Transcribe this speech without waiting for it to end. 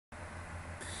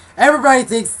Everybody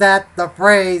thinks that the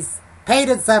phrase paid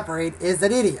and separate is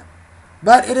an idiom,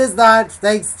 but it is not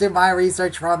thanks to my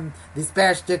research from the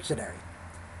Spanish dictionary.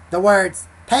 The words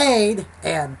paid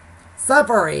and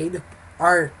separate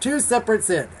are two separate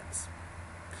synonyms.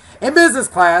 In business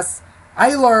class,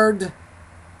 I learned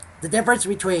the difference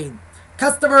between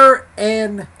customer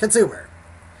and consumer.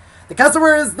 The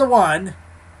customer is the one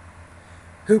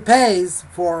who pays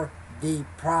for the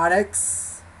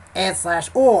products and slash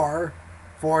or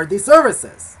for the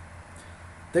services.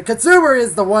 The consumer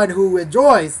is the one who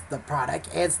enjoys the product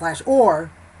and slash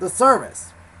or the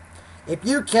service. If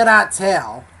you cannot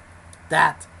tell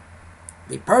that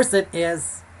the person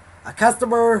is a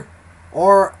customer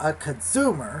or a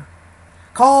consumer,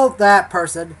 call that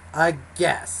person a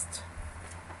guest.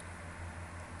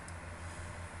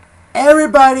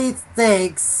 Everybody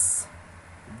thinks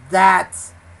that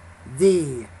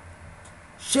the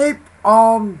shape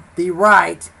on the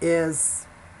right is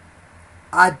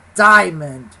a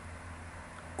diamond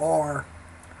or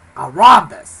a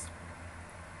rhombus.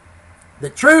 The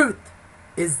truth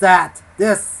is that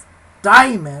this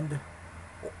diamond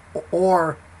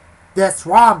or this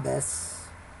rhombus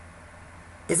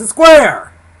is a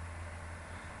square.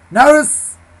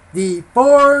 Notice the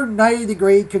four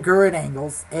 90-degree congruent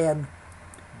angles and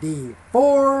the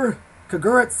four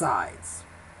congruent sides.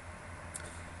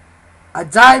 A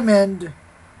diamond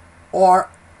or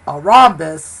a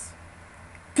rhombus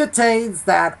contains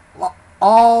that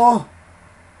all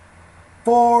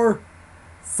four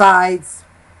sides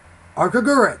are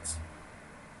congruent,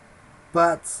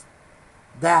 but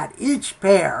that each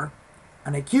pair,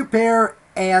 an acute pair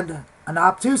and an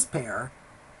obtuse pair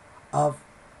of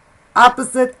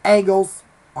opposite angles,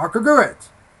 are congruent.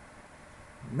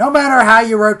 No matter how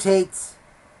you rotate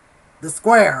the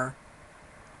square,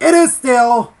 it is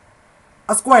still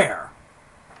a square.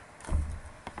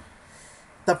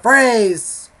 The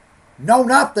phrase know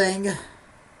nothing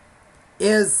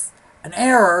is an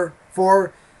error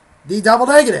for the double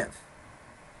negative.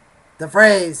 The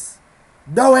phrase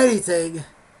know anything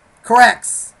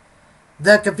corrects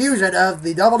the confusion of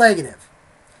the double negative.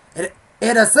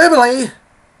 In a simile,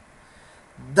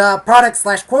 the product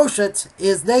slash quotient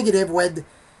is negative when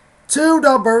two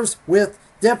numbers with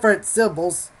different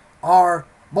symbols are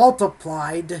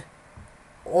multiplied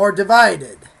or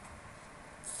divided.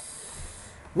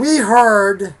 We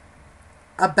heard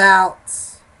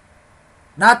about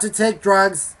not to take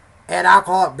drugs and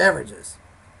alcoholic beverages.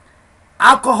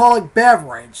 Alcoholic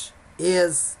beverage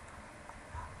is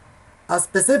a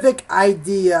specific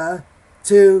idea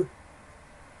to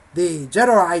the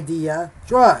general idea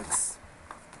drugs.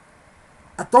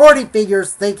 Authority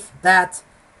figures think that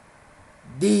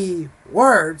the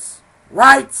words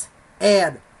right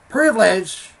and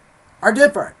privilege are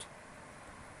different.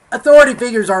 Authority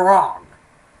figures are wrong.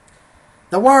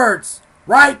 The words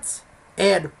right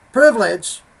and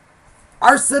privilege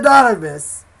are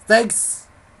synonymous thanks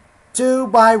to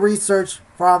my research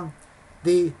from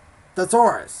the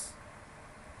thesaurus.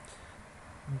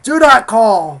 Do not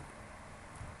call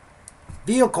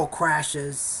vehicle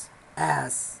crashes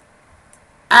as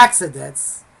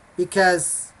accidents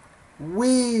because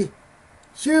we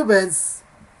humans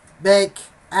make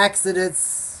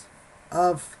accidents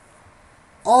of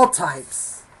all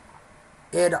types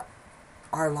in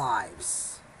our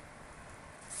lives.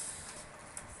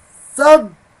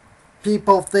 Some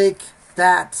people think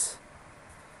that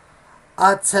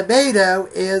a tomato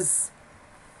is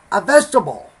a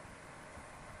vegetable,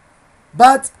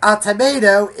 but a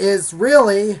tomato is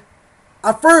really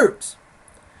a fruit.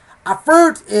 A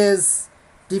fruit is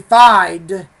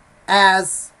defined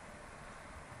as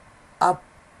a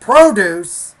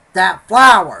produce that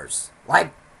flowers,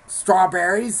 like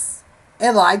strawberries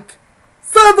and like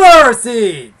sunflower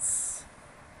seeds.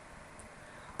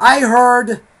 I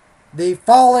heard the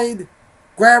following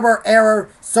grammar error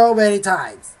so many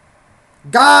times.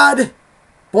 God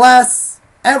bless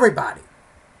everybody.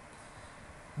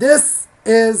 This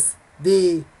is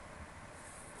the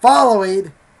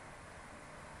following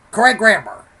correct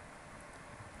grammar.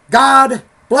 God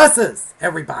blesses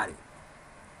everybody.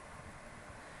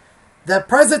 The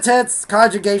present tense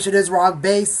conjugation is wrong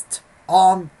based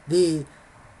on the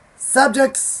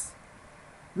subject's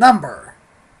number.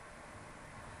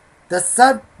 The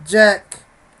subject,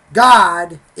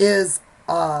 God, is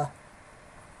a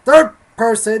third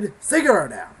person singular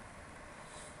noun.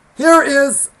 Here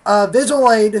is a visual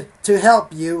aid to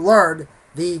help you learn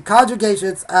the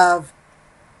conjugations of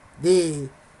the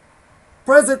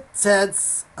present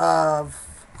tense of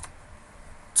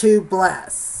to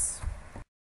bless.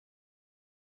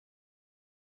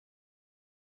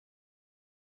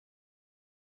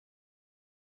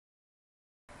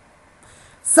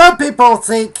 Some people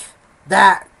think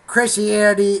that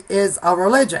Christianity is a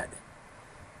religion,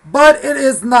 but it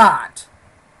is not.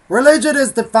 Religion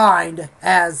is defined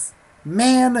as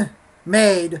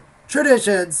man-made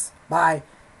traditions by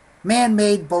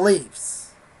man-made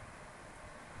beliefs.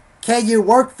 Can you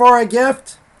work for a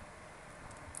gift?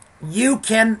 You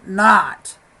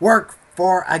cannot work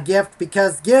for a gift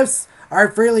because gifts are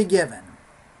freely given.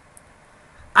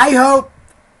 I hope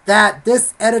that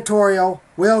this editorial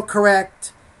will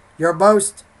correct your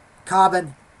most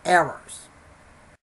common errors.